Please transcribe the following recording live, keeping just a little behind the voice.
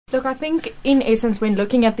Look, I think in essence, when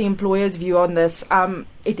looking at the employer's view on this,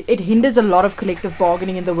 it hinders a lot of collective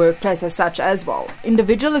bargaining in the workplace as such as well.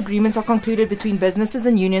 Individual agreements are concluded between businesses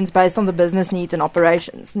and unions based on the business needs and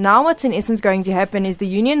operations. Now what's in essence going to happen is the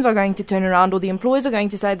unions are going to turn around, or the employers are going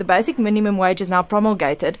to say the basic minimum wage is now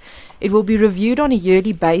promulgated. It will be reviewed on a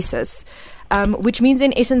yearly basis. Which means,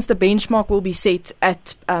 in essence, the benchmark will be set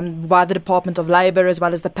at by the Department of Labour as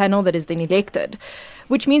well as the panel that is then elected.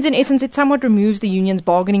 Which means, in essence, it somewhat removes the union's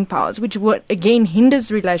bargaining powers, which again hinders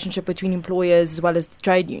the relationship between employers as well as the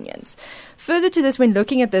trade unions. Further to this, when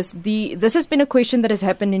looking at this, this has been a question that has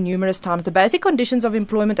happened in numerous times. The Basic Conditions of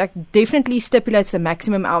Employment Act definitely stipulates the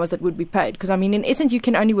maximum hours that would be paid, because, I mean, in essence, you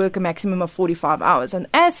can only work a maximum of 45 hours. And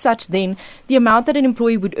as such, then, the amount that an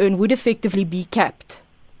employee would earn would effectively be capped.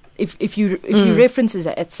 If you reference it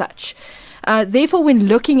as such. Therefore, when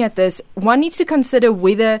looking at this, one needs to consider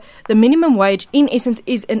whether the minimum wage, in essence,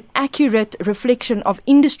 is an accurate reflection of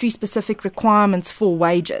industry-specific requirements for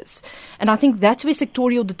wages. And I think that's where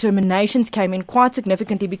sectorial determinations came in quite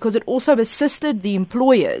significantly, because it also assisted the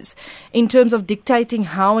employers in terms of dictating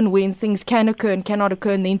how and when things can occur and cannot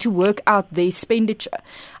occur, and then to work out their expenditure.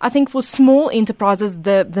 I think for small enterprises,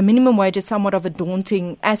 the minimum wage is somewhat of a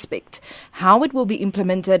daunting aspect. How it will be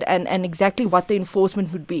implemented and exactly what the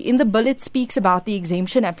enforcement would be. In the bill, it speaks about the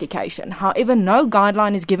exemption application. However, no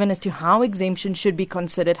guideline is given as to how exemption should be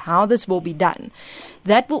considered, how this will be done.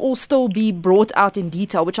 That will all still be brought out in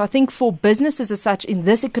detail, which I think for businesses as such in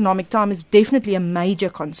this economic time is definitely a major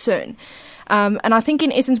concern. And I think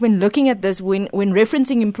in essence, when looking at this, when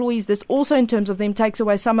referencing employees, this also in terms of them takes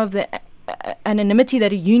away some of the anonymity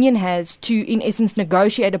that a union has to, in essence,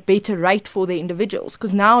 negotiate a better rate for their individuals.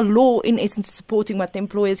 Because now law, in essence, is supporting what the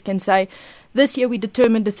employers can say. This year we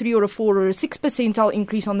determined a 3 or a 4 or a 6 percentile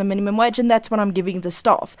increase on the minimum wage, and that's what I'm giving the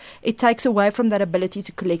staff. It takes away from that ability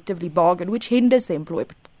to collectively bargain, which hinders the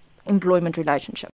employment relationship.